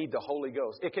that need the Holy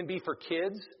Ghost. It can be for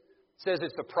kids. It says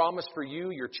it's a promise for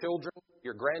you, your children,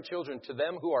 your grandchildren, to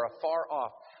them who are afar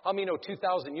off. How many know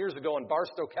 2,000 years ago in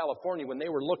Barstow, California, when they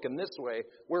were looking this way,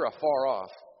 we're afar off.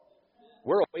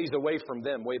 We're a ways away from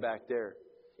them, way back there.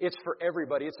 It's for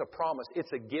everybody. It's a promise.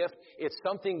 It's a gift. It's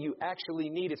something you actually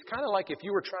need. It's kind of like if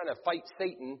you were trying to fight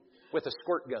Satan with a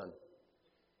squirt gun.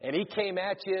 And he came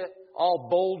at you all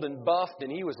bold and buffed,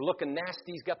 and he was looking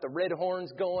nasty. He's got the red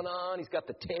horns going on. He's got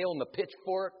the tail and the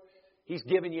pitchfork. He's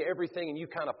giving you everything, and you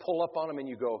kind of pull up on him, and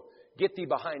you go, "Get thee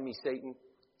behind me, Satan."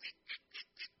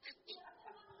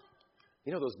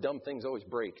 You know those dumb things always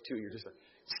break, too. You're just like...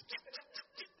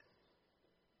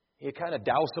 You kind of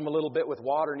douse him a little bit with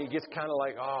water, and he gets kind of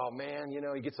like, oh, man, you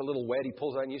know, he gets a little wet. He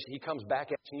pulls out, and he comes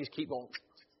back at you, and you just keep going.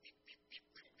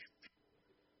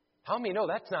 How many know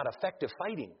that's not effective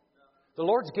fighting? The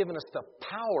Lord's given us the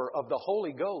power of the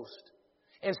Holy Ghost.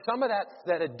 And some of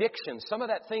that addiction, some of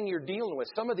that thing you're dealing with,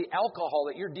 some of the alcohol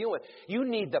that you're dealing with, you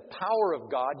need the power of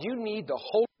God. You need the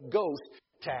Holy Ghost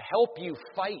to help you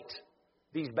fight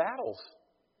these battles.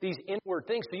 These inward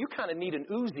things. So you kind of need an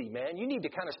Uzi, man. You need to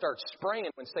kind of start spraying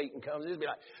when Satan comes. Just be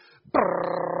like,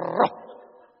 brrr,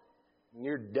 and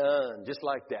you're done, just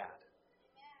like that.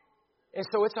 And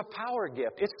so it's a power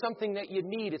gift. It's something that you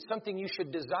need. It's something you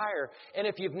should desire. And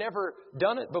if you've never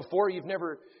done it before, you've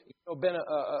never been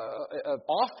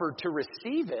offered to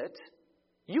receive it,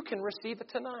 you can receive it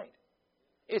tonight.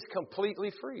 It's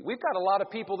completely free. We've got a lot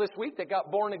of people this week that got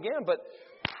born again, but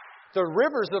the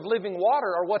rivers of living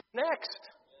water are what's next.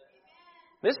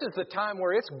 This is the time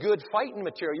where it's good fighting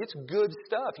material. It's good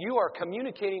stuff. You are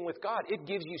communicating with God. It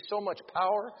gives you so much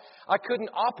power. I couldn't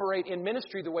operate in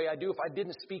ministry the way I do if I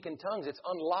didn't speak in tongues. It's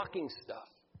unlocking stuff.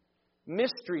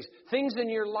 Mysteries. Things in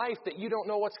your life that you don't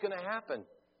know what's going to happen.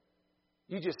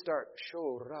 You just start.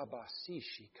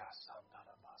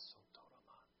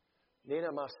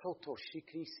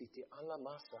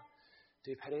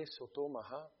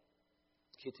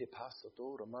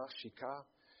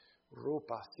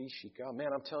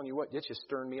 Man, I'm telling you what, it's just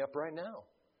stirring me up right now.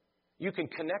 You can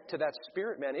connect to that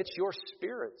spirit, man. It's your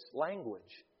spirit's language.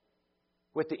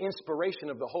 With the inspiration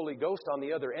of the Holy Ghost on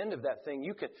the other end of that thing,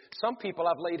 you can. Some people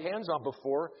I've laid hands on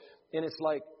before, and it's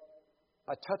like,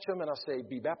 I touch them and I say,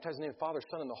 be baptized in the name of the Father,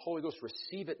 Son, and the Holy Ghost.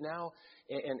 Receive it now.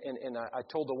 And I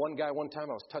told the one guy one time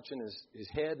I was touching his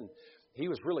head, and he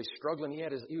was really struggling.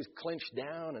 He was clenched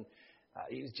down, and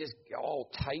he was just all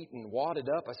tight and wadded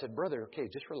up. I said, brother, okay,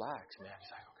 just relax, man.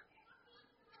 He's like, okay.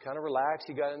 Kind of relax.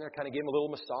 He got in there, kind of gave him a little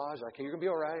massage. Like, okay, you're going to be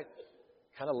all right.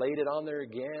 Kind of laid it on there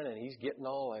again, and he's getting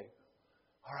all like,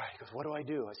 all right. He goes, what do I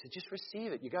do? I said, just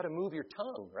receive it. You got to move your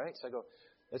tongue, right? So I go,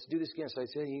 let's do this again. So I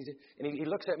said, and he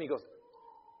looks at me and goes,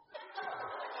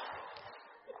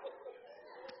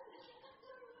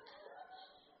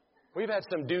 we've had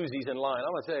some doozies in line.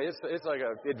 I'm going to say, it's like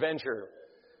an adventure.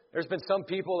 There's been some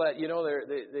people that,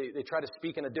 they try to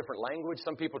speak in a different language.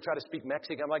 Some people try to speak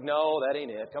Mexican. I'm like, no, that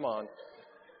ain't it. Come on.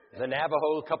 The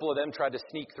Navajo, a couple of them tried to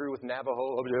sneak through with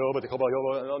Navajo.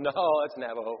 No, that's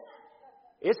Navajo.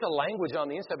 It's a language on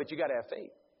the inside, but you got to have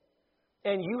faith.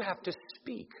 And you have to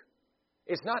speak.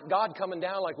 It's not God coming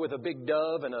down like with a big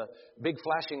dove and a big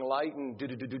flashing light and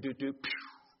do-do-do-do-do-do.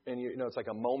 And it's like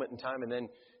a moment in time, and then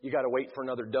you got to wait for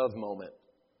another dove moment.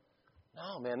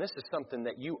 No, man, this is something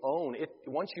that you own.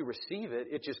 Once you receive it,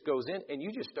 it just goes in, and you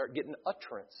just start getting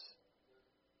utterance.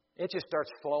 It just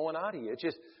starts flowing out of you. It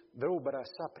just,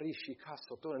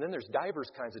 and then there's divers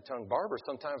kinds of tongue. Barbara,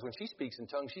 sometimes when she speaks in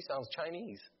tongues, she sounds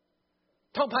Chinese.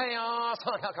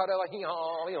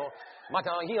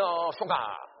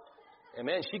 And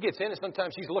man, she gets in and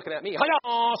sometimes she's looking at me. Like,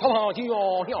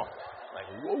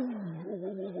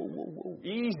 whoa.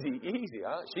 Easy.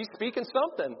 Huh? She's speaking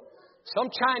something.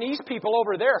 Some Chinese people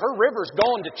over there, her river's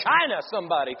going to China,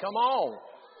 somebody. Come on.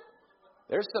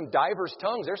 There's some diverse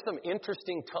tongues. There's some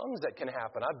interesting tongues that can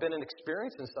happen. I've been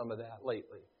experiencing some of that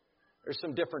lately. There's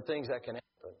some different things that can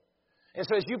happen. And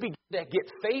so as you begin to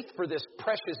get faith for this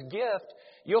precious gift,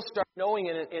 you'll start knowing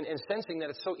and sensing that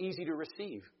it's so easy to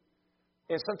receive.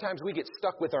 And sometimes we get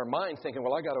stuck with our mind thinking,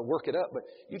 well, I got to work it up. But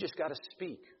you just got to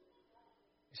speak.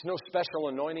 It's no special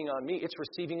anointing on me. It's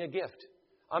receiving a gift.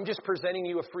 I'm just presenting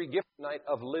you a free gift tonight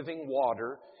of living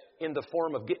water in the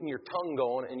form of getting your tongue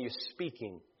going and you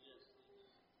speaking.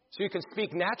 So you can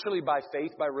speak naturally by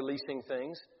faith, by releasing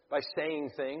things, by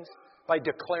saying things, by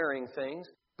declaring things.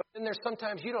 But then there's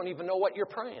sometimes you don't even know what you're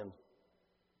praying.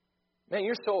 Man,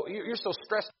 you're so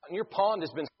stressed out and your pond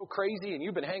has been so crazy and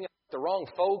you've been hanging out with the wrong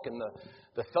folk and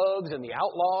the thugs and the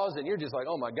outlaws and you're just like,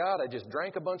 oh my God, I just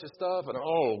drank a bunch of stuff and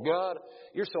oh God,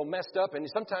 you're so messed up. And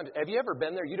sometimes, have you ever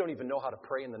been there? You don't even know how to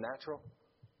pray in the natural.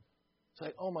 It's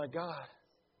like, oh my God,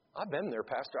 I've been there,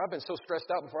 Pastor. I've been so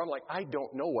stressed out before. I'm like, I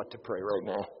don't know what to pray right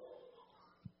now.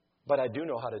 But I do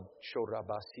know how to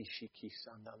shorabasi shiki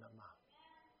sandanama.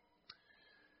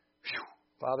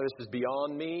 Father, this is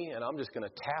beyond me, and I'm just going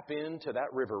to tap into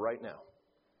that river right now.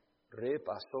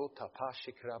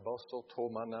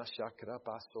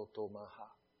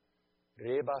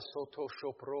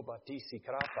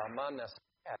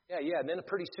 Yeah, and then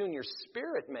pretty soon your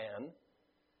spirit man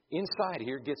inside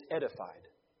here gets edified.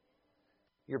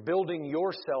 You're building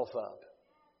yourself up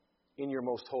in your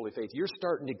most holy faith. You're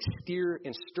starting to steer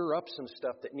and stir up some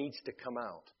stuff that needs to come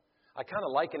out. I kind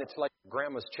of liken it to like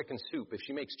grandma's chicken soup. If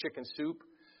she makes chicken soup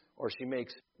or she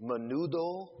makes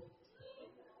menudo,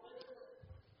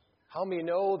 how many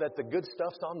know that the good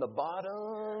stuff's on the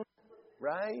bottom,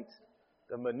 right?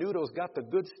 The menudo's got the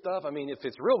good stuff. I mean, if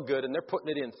it's real good and they're putting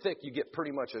it in thick, you get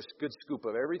pretty much a good scoop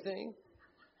of everything.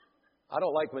 I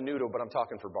don't like menudo, but I'm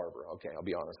talking for Barbara. Okay, I'll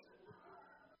be honest.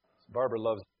 Barbara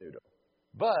loves menudo.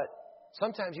 But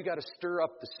sometimes you got to stir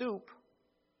up the soup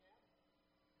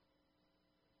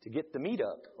to get the meat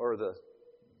up, or the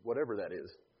whatever that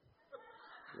is.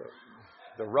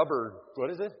 The rubber, what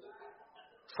is it?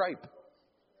 Tripe.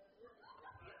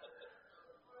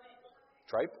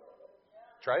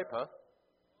 Tripe, huh?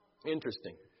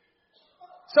 Interesting.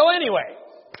 So anyway,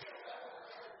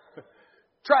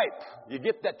 tripe. You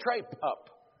get that tripe up.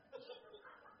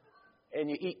 And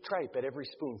you eat tripe at every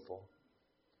spoonful.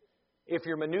 If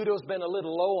your menudo's been a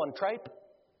little low on tripe,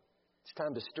 it's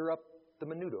time to stir up the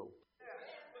menudo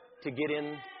to get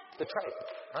in the tripe.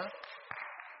 Huh?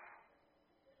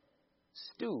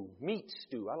 Stew, meat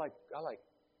stew. I like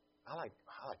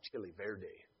chili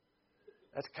verde.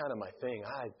 That's kind of my thing.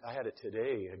 I had it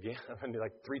today again. I mean,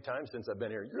 like 3 times since I've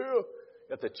been here. Yeah,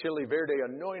 got the chili verde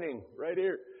anointing right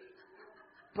here.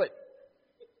 But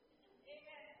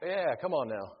yeah, come on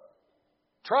now.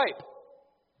 Tripe.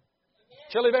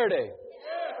 Chili verde.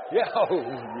 Yeah. Oh,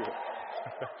 yeah.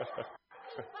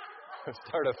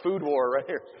 Start a food war right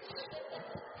here.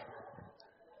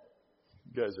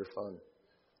 You guys are fun.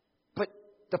 But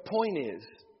the point is,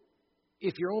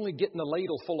 if you're only getting a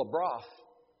ladle full of broth,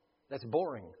 that's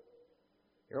boring.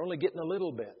 You're only getting a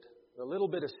little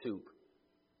bit of soup.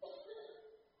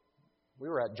 We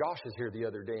were at Josh's here the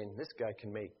other day, and this guy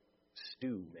can make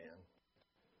stew, man.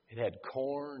 It had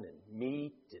corn and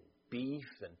meat and beef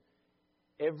and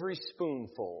every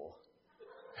spoonful.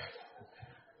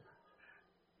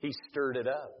 He stirred it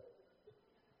up.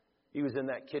 He was in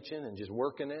that kitchen and just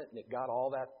working it, and it got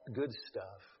all that good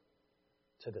stuff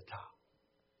to the top.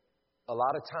 A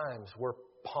lot of times we're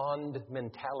pond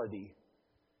mentality,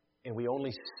 and we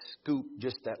only scoop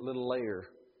just that little layer.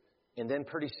 And then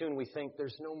pretty soon we think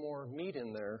there's no more meat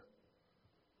in there.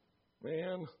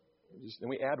 Man, and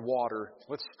we add water.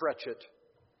 Let's stretch it.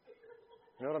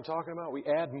 You know what I'm talking about? We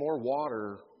add more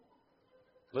water,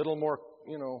 little more,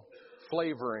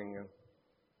 flavoring.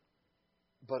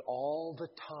 But all the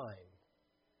time,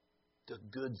 the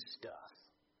good stuff,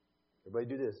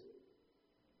 everybody do this,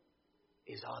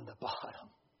 is on the bottom.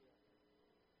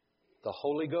 The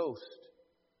Holy Ghost,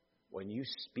 when you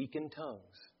speak in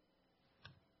tongues,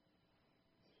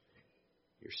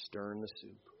 you're stirring the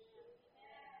soup.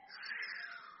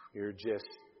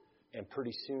 And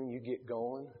pretty soon you get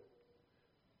going.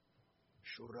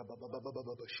 I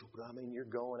mean, you're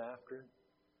going after it.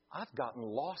 I've gotten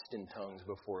lost in tongues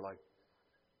before, like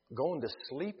going to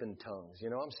sleep in tongues.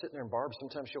 I'm sitting there and Barb,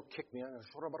 sometimes she'll kick me out.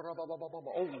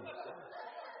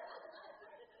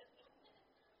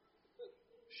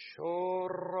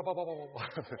 Oh.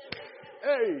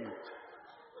 Hey.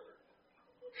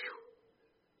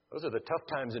 Those are the tough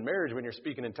times in marriage when you're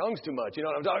speaking in tongues too much. You know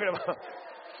what I'm talking about?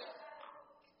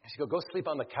 She go sleep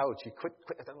on the couch. You quit.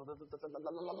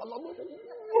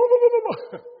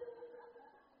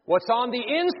 What's on the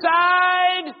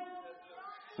inside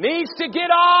needs to get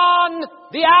on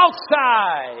the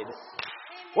outside.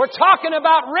 We're talking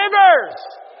about rivers.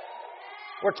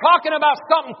 We're talking about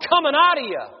something coming out of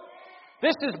you.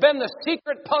 This has been the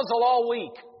secret puzzle all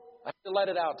week. I have to let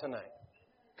it out tonight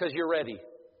because you're ready.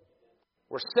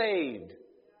 We're saved.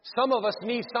 Some of us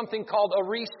need something called a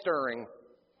restirring.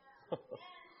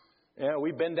 Yeah,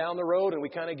 we've been down the road and we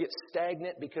kind of get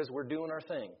stagnant because we're doing our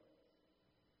thing.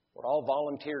 We're all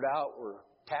volunteered out. We're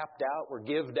tapped out. We're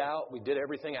gived out. We did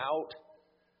everything out.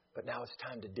 But now it's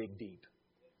time to dig deep.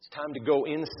 It's time to go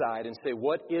inside and say,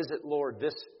 what is it, Lord,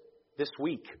 this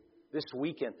week, this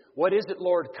weekend? What is it,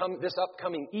 Lord, this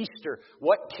upcoming Easter?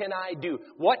 What can I do?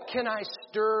 What can I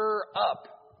stir up?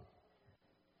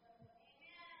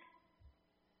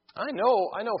 I know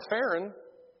Farron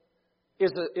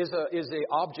is a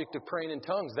object of praying in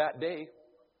tongues that day.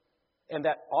 And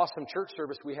that awesome church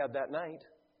service we had that night.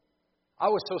 I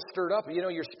was so stirred up. You know,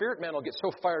 your spirit man will get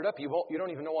so fired up, you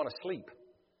don't even want to sleep.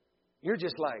 You're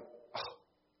just like, oh,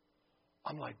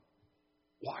 I'm like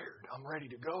wired. I'm ready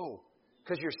to go.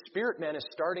 Because your spirit man is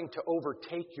starting to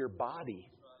overtake your body.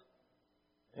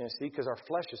 And see, because our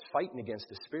flesh is fighting against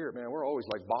the spirit, man. We're always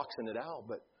like boxing it out.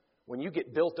 But when you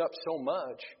get built up so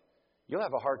much, you'll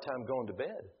have a hard time going to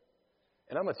bed.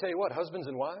 And I'm going to tell you what, husbands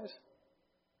and wives,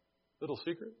 little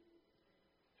secret.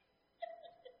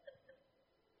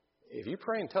 If you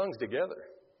pray in tongues together,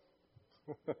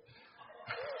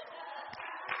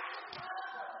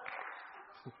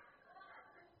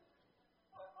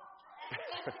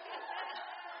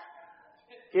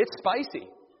 it's spicy.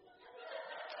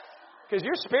 Because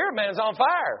your spirit man's on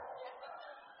fire.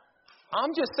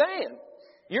 I'm just saying.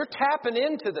 You're tapping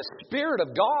into the Spirit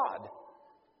of God.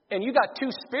 And you got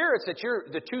two spirits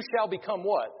the two shall become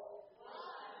what?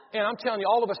 And I'm telling you,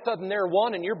 all of a sudden they're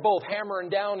one and you're both hammering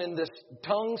down in this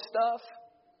tongue stuff.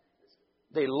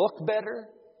 They look better.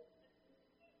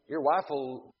 Your wife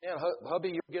will, man, hubby,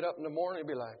 you'll get up in the morning and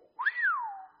be like,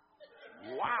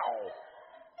 wow.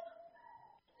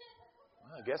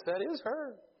 Well, I guess that is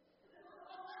her.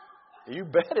 You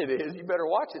bet it is. You better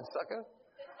watch it, sucker.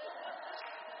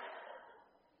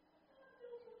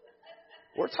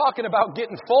 We're talking about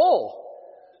getting full.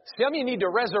 Some of you need to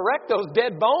resurrect those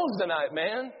dead bones tonight,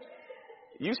 man.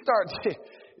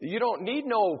 You don't need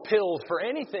no pills for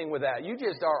anything with that. You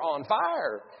just are on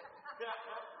fire.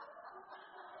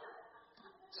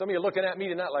 Some of you are looking at me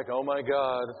tonight like, oh my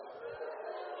God.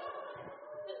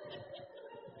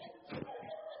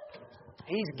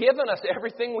 He's given us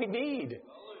everything we need.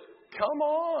 Come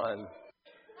on.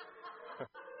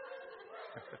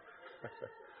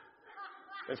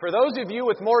 And for those of you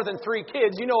with more than 3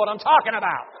 kids, you know what I'm talking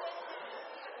about.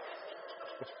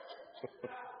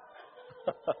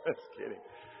 Just kidding.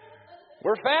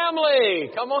 We're family.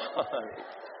 Come on.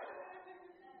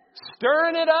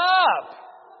 Stirring it up.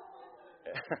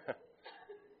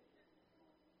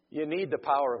 You need the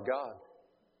power of God.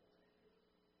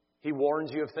 He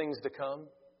warns you of things to come.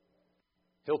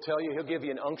 He'll tell you, He'll give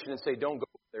you an unction and say, don't go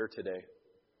there today.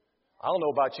 I don't know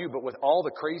about you, but with all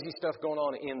the crazy stuff going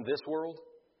on in this world,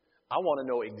 I want to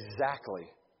know exactly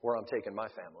where I'm taking my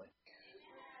family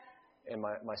and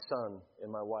my son and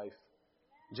my wife.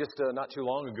 Just not too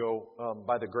long ago,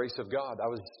 by the grace of God, I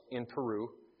was in Peru,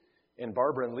 and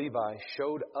Barbara and Levi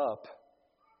showed up,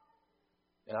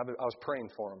 and I was praying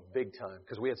for them big time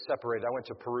because we had separated. I went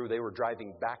to Peru. They were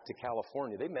driving back to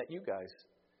California. They met you guys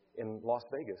in Las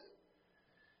Vegas.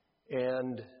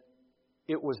 And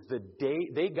it was the day,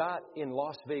 they got in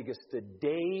Las Vegas the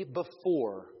day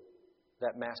before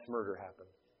that mass murder happened.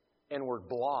 And were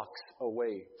blocks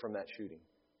away from that shooting.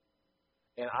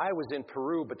 And I was in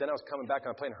Peru, but then I was coming back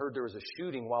on a plane, heard there was a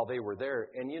shooting while they were there.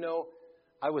 And you know,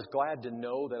 I was glad to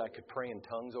know that I could pray in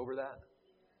tongues over that.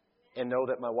 And know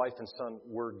that my wife and son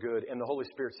were good. And the Holy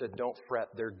Spirit said, don't fret,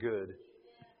 they're good.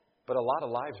 But a lot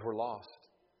of lives were lost.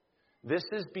 This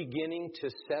is beginning to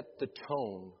set the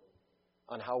tone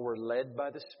on how we're led by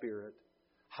the Spirit,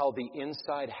 how the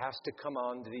inside has to come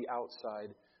on to the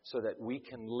outside so that we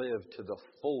can live to the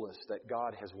fullest that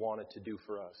God has wanted to do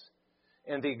for us.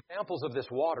 And the examples of this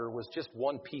water was just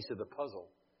one piece of the puzzle.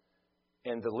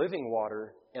 And the living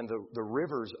water and the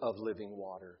rivers of living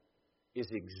water is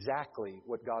exactly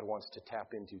what God wants to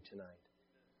tap into tonight.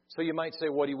 So you might say,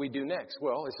 what do we do next?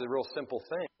 Well, it's a real simple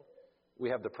thing. We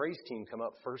have the praise team come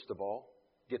up first of all,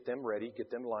 get them ready, get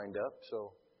them lined up.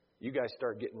 So you guys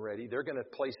start getting ready. They're going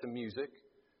to play some music.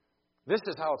 This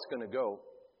is how it's going to go.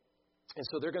 And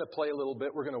so they're going to play a little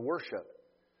bit. We're going to worship.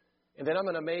 And then I'm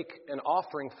going to make an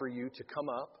offering for you to come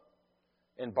up.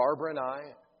 And Barbara and I,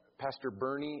 Pastor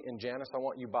Bernie and Janice, I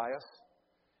want you by us.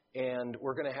 And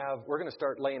we're going to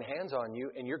start laying hands on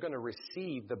you, and you're going to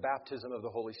receive the baptism of the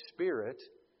Holy Spirit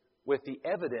with the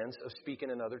evidence of speaking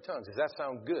in other tongues. Does that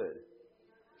sound good?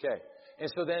 Okay. And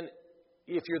so then,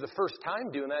 if you're the first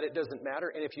time doing that, it doesn't matter.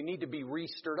 And if you need to be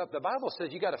re-stirred up, the Bible says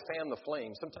you got to fan the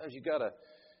flame. Sometimes you got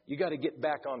to get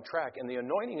back on track. And the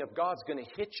anointing of God's going to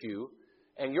hit you,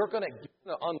 and you're going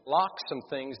to unlock some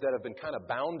things that have been kind of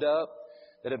bound up,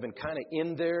 that have been kind of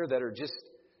in there, that are just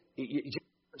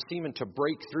seeming to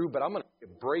break through. But I'm going to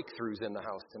get breakthroughs in the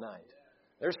house tonight.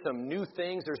 There's some new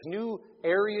things. There's new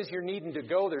areas you're needing to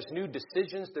go. There's new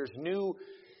decisions. There's new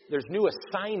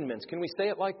assignments. Can we say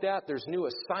it like that? There's new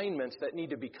assignments that need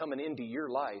to be coming into your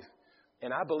life.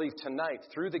 And I believe tonight,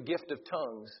 through the gift of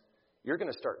tongues, you're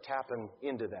going to start tapping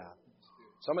into that.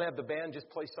 So I'm going to have the band just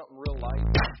play something real light.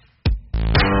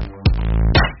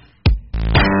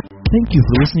 Thank you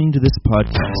for listening to this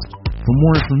podcast. For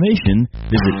more information,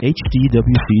 visit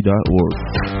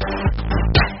hdwc.org.